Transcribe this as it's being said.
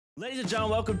Ladies and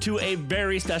gentlemen, welcome to a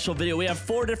very special video. We have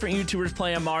 4 different YouTubers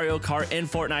playing Mario Kart in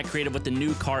Fortnite creative with the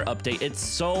new Kart update. It's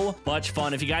so much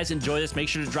fun. If you guys enjoy this, make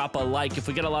sure to drop a like. If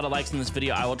we get a lot of likes in this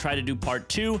video, I will try to do part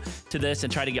 2 to this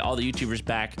and try to get all the YouTubers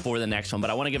back for the next one. But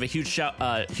I want to give a huge shout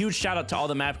out to all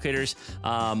the map creators,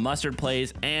 Mustard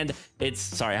Plays, and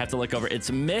sorry, I have to look over. It's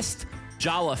Mist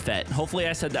Jalafet. Hopefully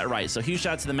I said that right. So huge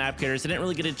shout out to the map creators. I didn't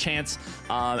really get a chance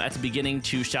at the beginning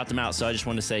to shout them out, so I just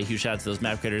want to say huge shout out to those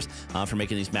map creators for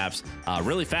making these maps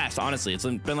really fast. Honestly, it's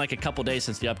been like a couple days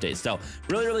since the update, so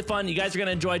really fun. You guys are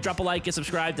gonna enjoy. Drop a like, get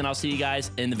subscribed, and I'll see you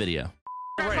guys in the video.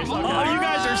 Oh, you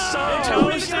guys are so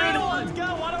toasted.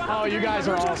 Oh, you guys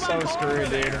are all so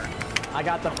screwed, dude. I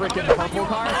got the freaking purple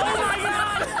car. Oh my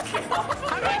god!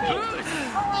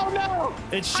 Oh no!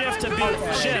 It's shift to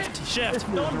beat.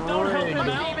 Shift. Don't help him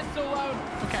out. So loud.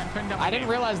 Okay, I'm putting down. I didn't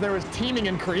realize there was teaming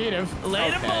in creative.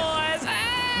 Later, boys.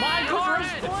 My car's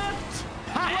flipped.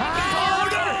 Oh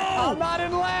no! I'm not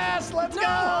in last. Let's go.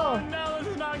 Oh no,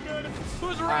 this is not good.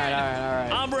 Who's red? All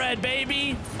right. I'm red,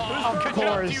 baby. Of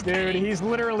course, dude. He's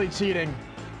literally cheating.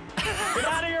 Get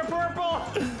out of here, purple.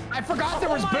 I forgot there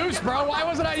was boost, bro. Why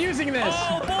wasn't I using this?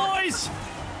 Oh, boys.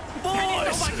 Oh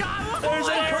my god, there's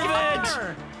an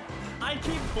air I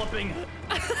keep flipping.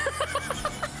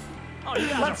 Oh, you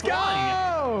guys Let's are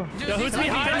flying. go! Yo, who's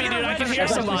behind me, dude? I can hear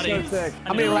somebody. So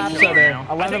how many laps are there?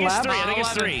 11 laps? I think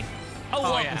it's 3.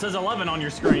 Oh, yeah. It says 11 on your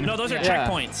screen. No, those are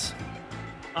checkpoints.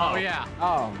 Oh, yeah.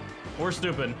 Oh. We're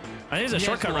stupid. I think there's a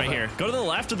shortcut right here. Go to the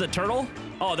left of the turtle.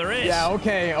 Oh, there is. Yeah,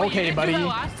 okay, buddy. Did you do that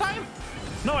last time?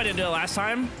 No, I didn't do it last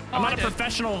time. I'm not a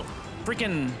professional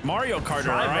freaking Mario Karter,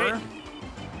 right?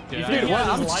 Dude,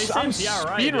 what? I'm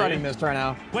speed running this right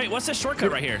now. Wait, what's this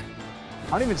shortcut right here?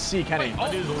 I don't even see Kenny.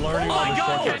 That dude's learning all the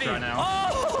shortcuts right now.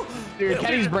 Oh! Dude,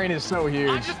 Kenny's brain is so huge.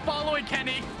 I'm just following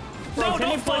Kenny. Bro, Kenny don't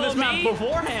played follow this map me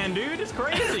beforehand, dude. It's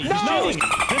crazy. No!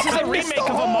 This is a remake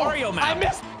of a Mario map. I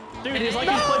missed. Dude, he's like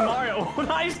he's playing Mario.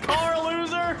 Nice car,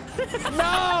 loser.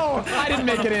 No! I didn't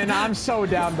make it in. I'm so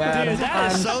down bad. Dude,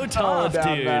 that is so tough,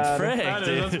 dude. Frick,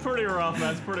 dude. That's pretty rough.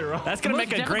 That's pretty rough. That's gonna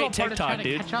make a great TikTok,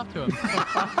 dude. Catch up to him.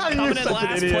 Coming in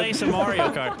last place in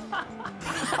Mario Kart.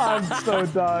 I'm so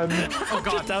done. Oh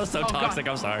god, that was so toxic.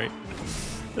 I'm sorry.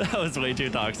 That was way too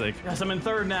toxic. Yes, I'm in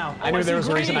 3rd now. I knew there was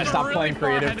a reason I stopped playing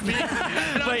creative.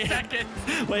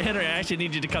 Wait, Henry, I actually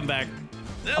need you to come back.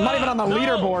 I'm not even on the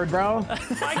leaderboard, bro.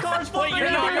 My car's flipping. You're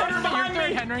not. You're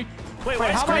 3, Henry. Wait,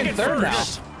 how am I in 3rd now?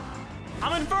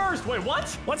 I'm in 1st. Wait, what?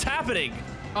 What's happening?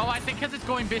 Oh, I think because it's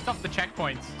going based off the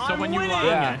checkpoints. So I'm when you winning.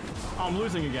 Yeah. Oh, I'm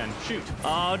losing again. Shoot.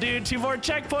 Oh, dude, 2 more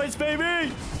checkpoints,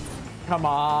 baby. Come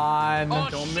on. Oh,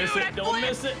 Don't shoot, miss it. Don't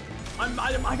miss it.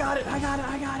 I got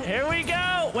it. Here we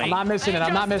go. Wait. I'm not missing it.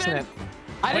 I'm not missing it.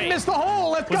 I didn't miss the hole.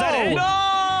 Let's go. Was that it?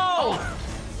 No!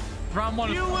 Round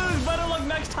 1. You lose. Better luck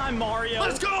next time, Mario.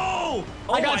 Let's go. Oh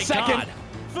I got my second. God.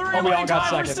 3 Oh, we all got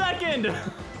for second.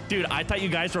 Dude, I thought you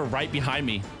guys were right behind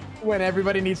me. When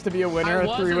everybody needs to be a winner, a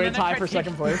 3-way tie for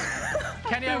 2nd place.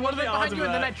 Kenny, I was the odds behind of you,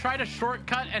 and then that? I tried a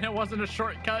shortcut, and it wasn't a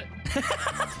shortcut.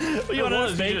 You want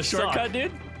was, to you fake just shortcut, suck.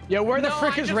 dude? Yo, where the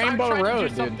frick is Rainbow Road,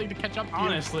 dude? Something to catch up to you.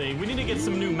 Honestly, we need to get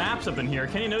some new maps up in here.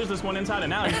 Kenny knows this one inside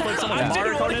and out. He's played so much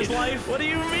Mario Kart in his life. What do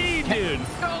you mean, dude?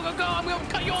 Go! I'm gonna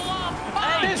cut you all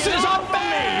off. This is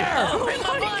unfair!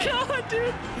 Oh my god,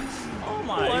 dude. Oh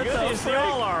my What the goodness, frick?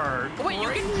 y'all are Wait, you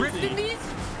can drift in these?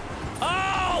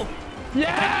 Oh!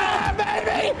 Yeah,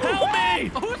 baby! Help me!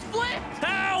 Who's flipped?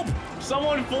 Help!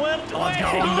 Someone flipped. Let's go.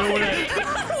 Wait, I'm doing it.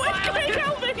 Wait, quick,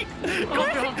 help me!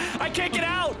 Quick! I can't get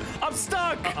out! I'm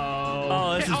stuck!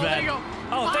 Oh, this is there bad. you go.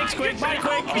 Oh, thanks, Quick. Bye,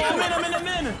 Quick. Oh, I'm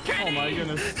in. Oh my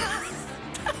goodness.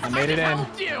 I made it in.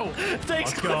 Helped you.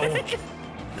 Thanks, Let's go. Quick.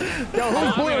 Yo,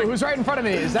 who's blue? Who's right in front of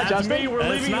me? Is that That's Justin? me. We're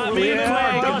That's leaving. not We're me. leaving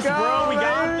Yeah, the let's dust, bro. go, We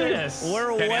got baby. this.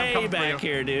 We're Kenny, I'm way coming for back you.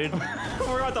 here, dude.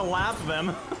 We're about to lap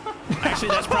them. Actually,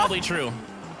 that's probably true.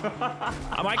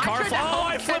 My car tried to Oh, help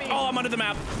I flipped. Kenny. Oh, I'm under the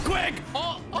map. Quick!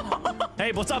 Oh.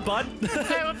 Hey, what's up, bud?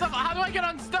 Hey, what's up? How do I get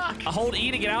unstuck? I hold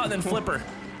E to get out and then flip her.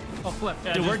 Oh, flip.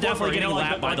 Yeah, Dude, just we're flip definitely her, getting like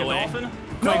lapped, by the a way. dolphin.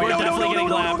 No, we're definitely getting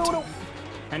lapped. No.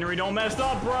 Henry, don't mess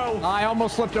up, bro. I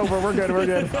almost flipped over. We're good.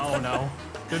 Oh no.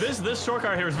 Dude, this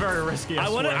shortcut here is very risky. I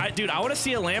want swear. to, dude. I want to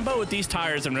see a Lambo with these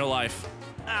tires in real life.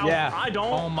 Ow, Yeah. I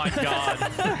don't. Oh my god.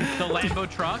 The Lambo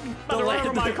truck? I'm about to run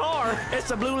over my car. It's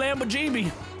a blue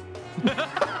Lamborghini.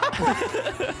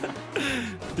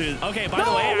 Dude, okay, by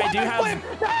the way, I do have...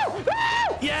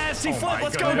 Yes, he flipped.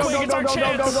 Let's go, Go. Quick. It's our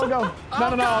chance. No.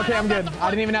 No. Okay, I'm good. I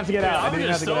didn't even have to get out. I didn't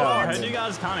even have to so get far out. ahead. You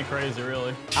guys kind of crazy,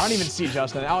 really. I don't even see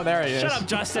Justin. Oh, there he is. Shut up,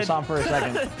 Justin. I saw him for a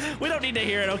second. We don't need to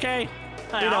hear it, okay?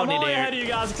 Hey, I'm only ahead of you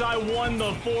guys because I won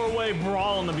the 4-way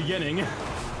brawl in the beginning.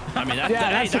 I mean,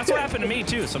 hey, that's what happened to me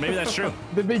too, so maybe that's true.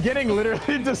 The beginning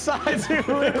literally decides who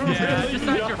wins. Yeah, just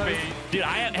not your fate. Dude,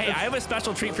 hey, I have a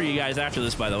special treat for you guys after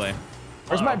this, by the way.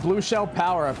 Where's my blue shell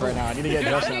power up right now? I need to get Dude,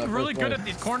 I'm Justin. getting really good at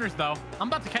these corners, though. I'm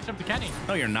about to catch up to Kenny.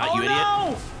 No, you're not, Oh, you idiot.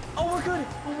 no! Oh, we're good.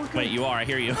 Oh, we're good. Wait, you are. I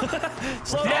hear you.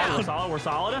 Slow Yeah, down. we're solid. We're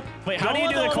solid. Wait, how Don't do you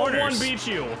let do the corners? One beat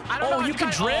you. I don't know. Oh, you can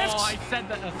drift? Oh, I said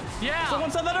that. Yeah.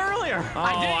 Someone said that earlier. Oh,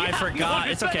 I did, I yeah. forgot.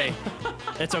 You It's okay.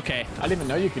 It's okay. I didn't even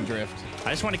know you could drift. I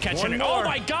just want to catch One Henry. more. Oh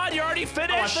my God, you already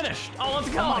finished. Oh, I finished. Oh, let's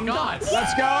go. Oh my God.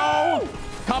 Let's go.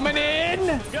 Coming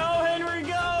in. Go, Henry,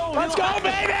 go. Let's go,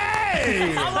 baby.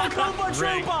 I'm a Koopa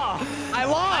Troopa. I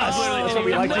lost. That's what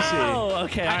we like to see. Okay, all right,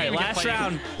 didn't even last get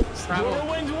round. Whoever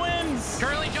wins, wins.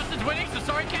 Currently, Justin's winning, so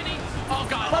sorry, Kenny. Oh,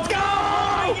 God. Let's go.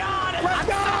 Oh, my God. Let's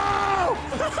go.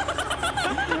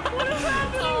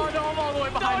 Oh, no, I'm all the way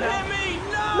behind Don't now. hit me.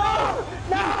 No.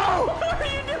 No. What are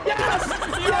you doing? Yes.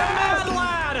 You're a mad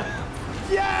lad.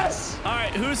 Yes. All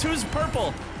right, who's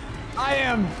purple? I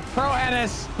am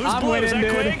prohenis. Who's I'm blue? winning, Is that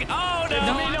dude. Quig? Oh It's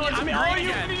no. me, no, it's I'm me. green Oh,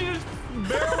 again. you just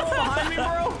barrel roll behind me,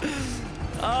 bro.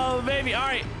 Oh baby. All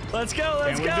right, let's go.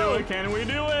 Let's Can we do go. it? Can we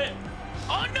do it?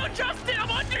 Oh, no, Justin, I'm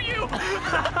under you.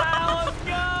 Let's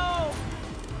go.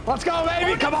 Let's go,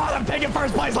 baby. Come on. I'm taking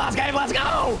first place last game. Let's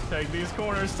go. Take these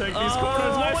corners. Take these Oh,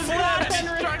 corners. I What was that, flipped.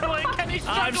 Henry? Struggling, Kenny's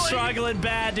struggling. I'm struggling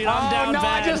bad, dude. I'm down no,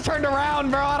 bad. I just turned around,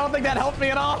 bro. I don't think that helped me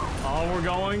at all. Oh, we're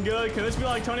going good. Can this be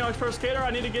like Tony Hawk's Pro Skater? I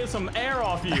need to get some air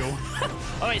off you.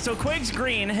 All right, so Quig's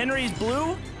green, Henry's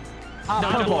blue.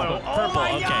 Purple. Oh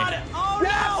my okay. God! Oh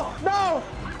Yes. No.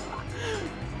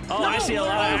 Oh, I see a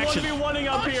lot of action. 1v1ing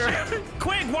up here.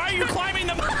 Quig, why are you climbing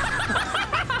the?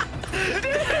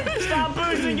 Stop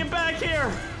boosting. Get back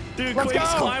here. Dude, Let's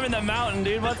Quig's go. climbing the mountain,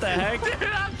 dude. What the heck? Dude,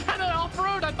 I'm kind of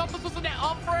off-road. I thought this was an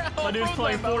off-road. My dude's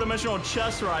playing four-dimensional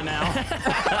chess right now.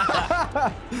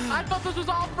 I thought this was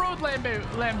off-road Lambo.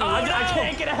 I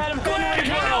can't get ahead of Henry,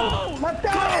 bro. Let's go.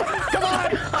 Come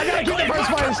on. I gotta keep the first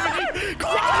place.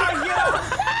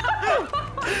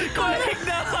 Quig,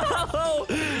 no!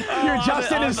 Dude,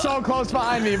 Justin is so close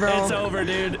behind me, bro. It's over,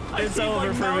 dude. It's Keep, over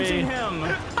like, for mounting me. him.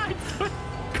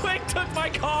 Quig took my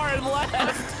car and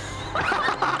left.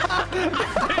 He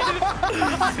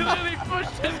literally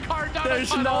pushed his car down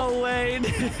There's a tunnel. no way,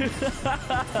 dude.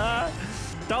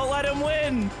 Don't let him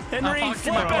win. Henry, I'll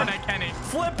flip him. Kenny.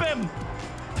 Flip him.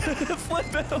 Flip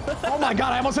him. Oh my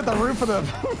God, I almost hit the roof of the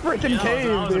freaking That cave,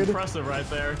 was dude. impressive right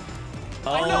there.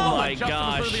 Oh my Justin was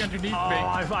gosh. literally underneath Oh, me.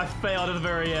 I failed at the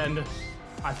very end.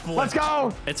 I flipped. Let's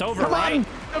go. It's over, Come right? on. The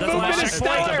That's movement my is It's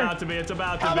checkpoint. stellar. about to be. It's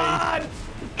about to Come be. on.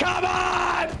 Come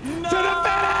on. To the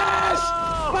finish.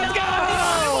 Let's go.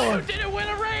 You didn't win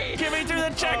a race. Get me through the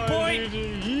checkpoint.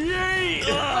 Yeet.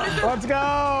 Let's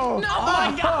go. No. Oh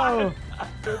my God.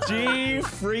 G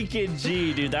freaking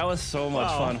G, dude. That was so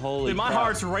much fun. Holy Dude, my crap.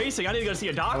 heart's racing. I need to go see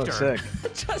a doctor.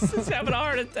 Justin's having a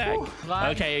heart attack.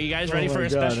 Okay, are you guys ready Oh for my a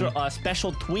God.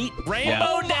 special tweet?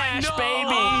 Rainbow Dash, no. baby.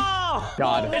 Oh,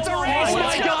 God. It's a race. Oh my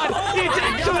Let's go. God. It's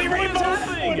actually what is rainbow.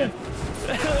 happening?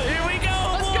 Here we go,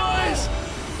 boys.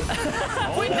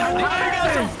 Wait, Why are you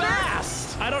guys so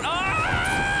fast? I don't.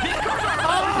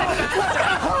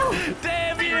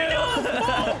 Damn you!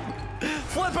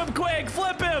 Flip him, Quig!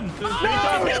 Flip him! Make sure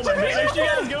you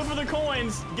guys go for the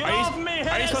coins. Get off me,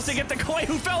 Are you supposed to get the coin?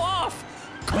 Who fell off?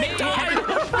 Quig died!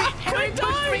 Quig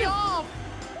pushed me died! off.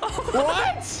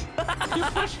 What? You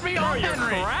pushed me off, You're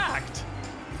Henry. cracked.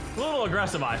 A little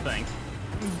aggressive, I think.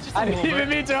 Just a I little didn't even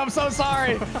bit. mean to. I'm so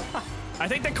sorry. I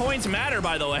think the coins matter,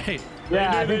 by the way.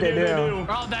 Yeah, I think they do.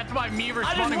 Oh, that's why me I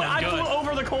responding was flew good.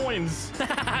 over the coins.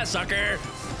 Sucker.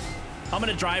 I'm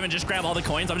gonna drive and just grab all the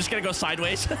coins. I'm just gonna go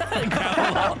sideways. Grab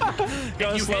them all. Go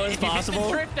as slow as If you hit possible.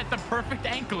 the drift at the perfect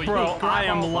angle, Bro, you grab I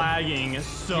all am of them. lagging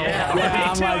so Yeah. hard. Yeah, Me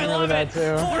I'm too, lagging I over love that it.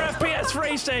 too. 4 FPS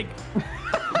racing.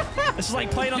 This is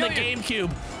like playing on the GameCube.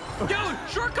 Dude,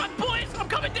 shortcut, boys! I'm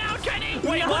coming down, Kenny!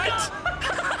 Wait, what?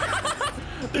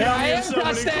 Here I am, so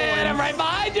many Justin. I'm coins. right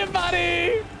behind you,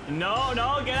 buddy. No,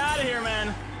 get out of here,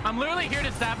 man. I'm literally here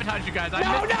to sabotage you guys. I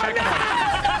No, missed the no, checkpoint.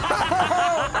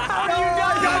 How do you I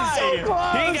got so die?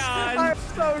 close. He gone. I'm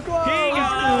so close. He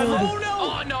gone. Oh, no.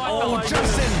 Oh, no, I Oh, fell like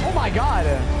Justin. Oh my God.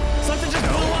 Something just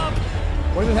blew up.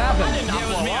 What just happened? Did not Yeah, it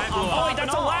was blow me, I up. blew I'm up. Oh, wait, popping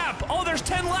that's a off. lap. Oh, there's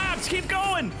 10 laps. Keep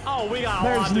going. Oh, we got a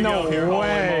There's lot to no go here.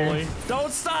 way. Holy moly.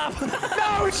 Don't stop.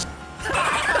 No.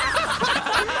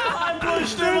 I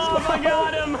pushed him off. I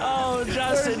got him. Oh,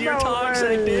 Justin, There's you're no toxic,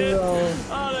 way, dude. bro.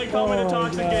 Oh, they call me the Oh,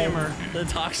 toxic God. gamer. The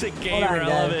toxic Hold gamer. on, I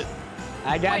love guys. it.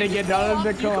 I gotta Wait, get you all of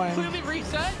the fall off, coins. You completely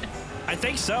reset? I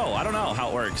think so. I don't know how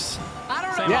it works. I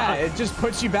don't know. Yeah, it just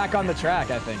puts you back on the track,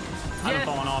 I think. I haven't Yeah.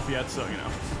 fallen off yet, so you know.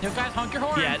 You guys honk your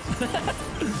horns. Yet.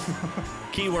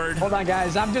 Keyword. Hold on,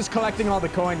 guys. I'm just collecting all the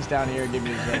coins down here. Give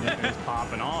me a second. It's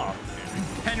popping off.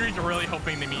 Henry's really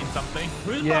hoping they mean something.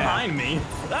 Who's behind me?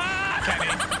 Ah!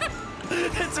 Kenny.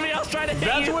 It's me. I was trying to hit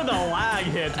That's you. where the lag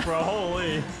hits, bro.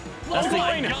 Holy. That's Oh the-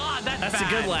 my God, That's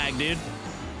bad. a good lag, dude.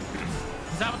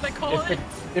 Is that what they call it?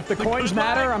 If the coins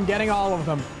matter, I'm getting all of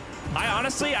them. I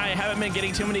haven't been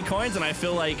getting too many coins, and I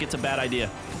feel like it's a bad idea.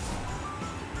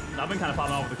 I've been kind of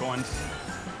popping off with the coins.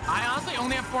 I honestly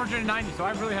only have 490, so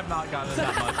I really have not gotten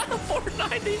that much.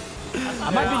 490. I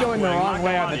might be going the Quig, wrong not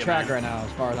way gonna on lie the to you, track man. right now,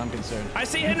 as far as I'm concerned. I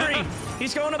see Henry.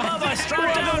 He's going above us.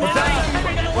 Drop down, What's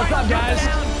Henry. up? What's up, guys?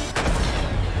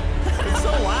 It's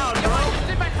so loud, Yo, bro. I just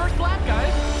did my first lap,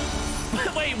 guys.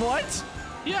 Wait, what?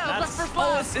 Yeah, that was That's- my first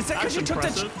Oh, lap. is that because you took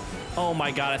impressive. Oh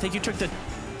my God! I think you took the I think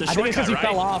it's because shortcut, he right?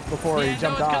 fell off before he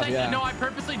jumped off. No, I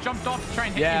purposely jumped off to try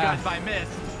and hit Yeah. you guys, but I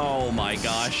missed. Oh my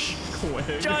gosh!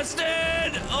 Quig.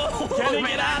 Justin! Oh, Kenny,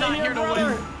 man, get I'm out not of here, here to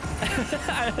brother.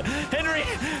 Henry!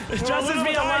 losing Justin's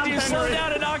behind time, you. Slow Henry.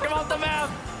 down and knock him off the map.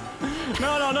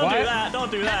 No, don't do What? that.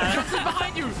 Don't do that. Justin's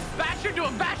behind you. Bash into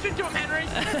him. Bash into him, Henry.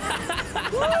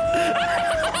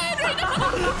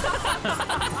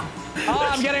 Oh,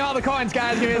 I'm getting all the coins,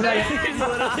 guys. Give me a second. He's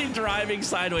literally driving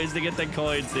sideways to get the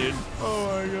coins, dude. Oh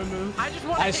my goodness. I just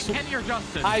want to hit Kenny or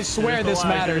Justin. I swear this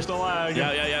matters. The lag.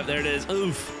 Yeah. There it is.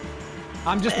 Oof.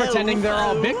 I'm just pretending they're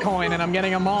all Bitcoin and I'm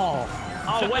getting them all.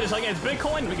 Oh, wait a second. It's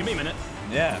Bitcoin? Give me a minute.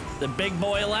 Yeah. The big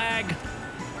boy lag.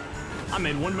 I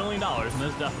made $1 million in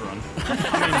this death run.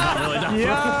 I mean, not really death run.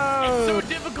 It's Yo! so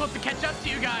difficult to catch up to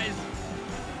you guys.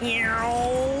 Here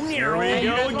we Hey, you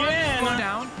go guys wanna again. slow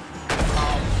down?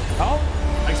 Oh,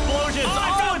 Explosions.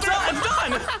 Oh, it's done.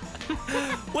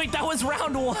 Wait, that was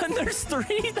round one. There's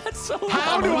 3. That's so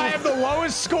how do I have the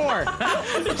lowest score?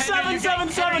 It's Henry,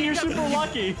 777. You're you super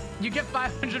lucky. You get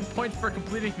 500 points for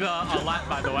completing the lap,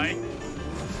 by the way.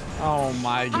 Oh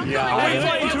my Wait, god. wait,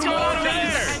 What's what's going on over going on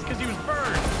there? Because he was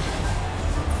first.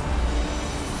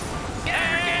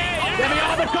 Give me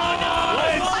all the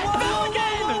coins!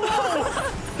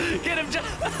 Get him, Get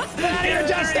out of here,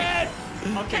 Justin!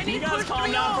 Okay, can Kenny you guys pushed calm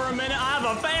me down off. for a minute? I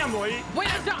have a family. Wait,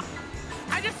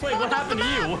 I just Wait, what spawned off happened the to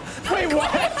you? map. Wait,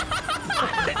 what?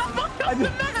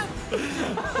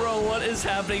 Bro, what is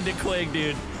happening to Quig,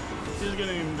 dude? She's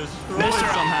getting destroyed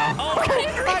somehow. Oh,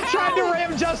 Henry! I tried to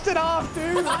ram Justin off,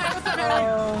 dude.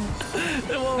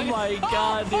 Oh my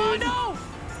God, dude. Oh no!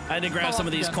 I had to grab some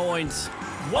of these coins.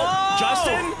 Whoa! Oh,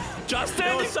 Justin! Justin!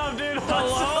 Hey, what's up, dude?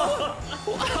 Hello?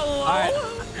 Hello? All right.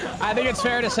 I think it's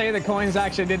fair to say the coins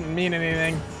actually didn't mean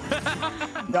anything.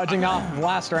 Judging off of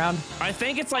last round. I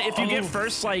think it's like if you get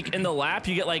first like in the lap,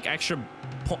 you get like extra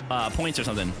points or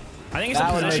something. I think it's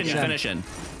That a would position make you sense. finish in.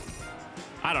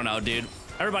 I don't know, dude.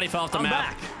 Everybody fell off the I'm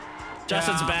map. back.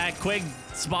 Justin's Yeah. back. Quig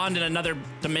spawned in another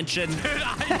dimension. Dude,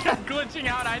 I kept glitching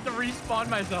out. I had to respawn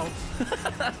myself.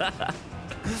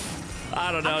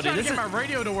 I don't know, I'm dude. trying to This get is, my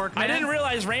radio to work, man. I didn't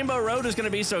realize Rainbow Road was going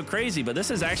to be so crazy, but this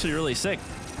is actually really sick.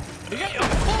 You got your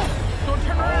Don't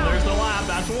turn Oh, around. there's the lap.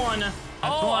 That's one.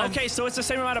 Oh, one. okay, so it's the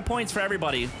same amount of points for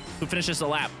everybody who finishes the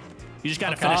lap. You just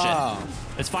gotta finish Oh.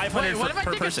 it. It's 500 Wait, what if I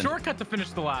per take person. a shortcut to finish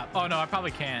the lap? Oh no, I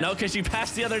probably can't. No, because you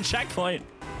passed the other checkpoint.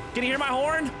 Can you hear my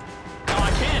horn? No,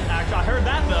 I can't. Actually, I heard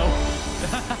that though.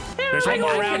 There's one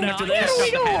more I round cannot after catch this. up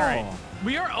to go. Henry.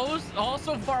 We are all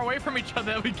so far away from each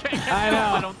other that we can't catch I up,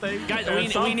 know. I don't think. Guys, There's we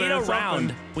need something, a there's round.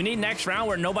 something. We need next round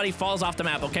where nobody falls off the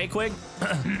map, okay, Quig?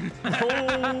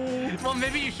 Well,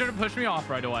 maybe you should have pushed me off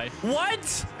right away.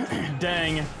 What?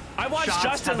 Dang. I watched Shots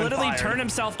Justin have been literally fired. turn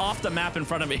himself off the map in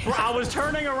front of me. Bro, I was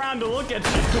turning around to look at you.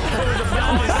 It was a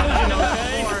bad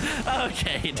decision,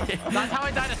 okay? Okay, dude. That's how I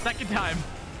died a second time.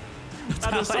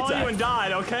 I just saw you and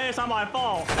died, okay? It's not my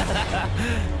fault.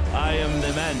 I am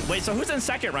the man. Wait, so who's in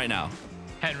second right now?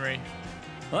 Henry.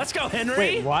 Let's go, Henry.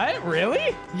 Wait, what?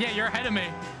 Really? Yeah, you're ahead of me.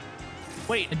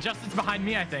 Wait, And Justin's behind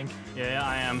me, I think. Yeah,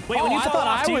 I am. wait. Oh, When you I fall thought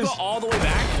off, I do you was- go all the way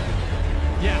back?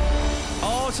 Yeah.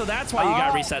 Oh, so that's why you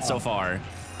got Oh. reset so far.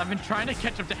 I've been trying to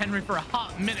catch up to Henry for a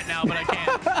hot minute now, but I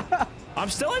can't. I'm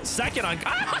still in second on.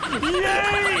 Justin, did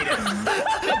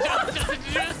you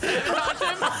just dodge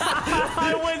him?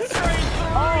 I went straight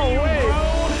through Oh, you, wait. bro.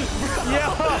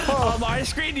 On my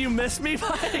screen, you missed me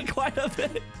by quite a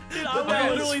bit. Dude, I That went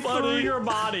was literally funny. through your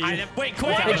body. Wait,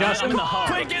 quick! Hey, Justin. In the hub.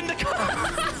 Quick in the car!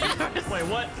 Wait,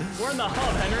 what? We're in the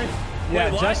hub, Henry. Yeah,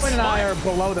 what? Justin and I are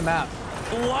below the map.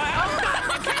 Wow!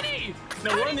 Kenny!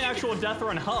 No, we're in the actual Death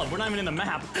Run hub. We're not even in the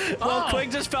map. Well,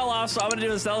 Quick just fell off, so I'm gonna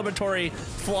do a celebratory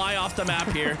fly off the map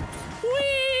here.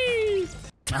 Whee!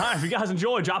 All right, if you guys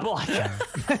enjoy, drop a like.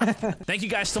 Thank you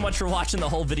guys so much for watching the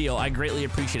whole video. I greatly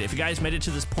appreciate it. If you guys made it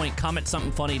to this point, comment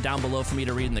something funny down below for me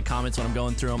to read in the comments when I'm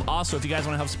going through them. Also, if you guys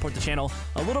want to help support the channel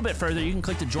a little bit further, you can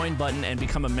click the join button and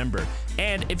become a member.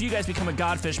 And if you guys become a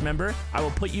Godfish member, I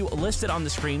will put you listed on the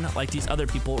screen like these other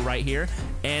people right here.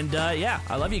 And yeah,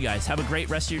 I love you guys. Have a great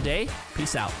rest of your day.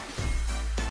 Peace out.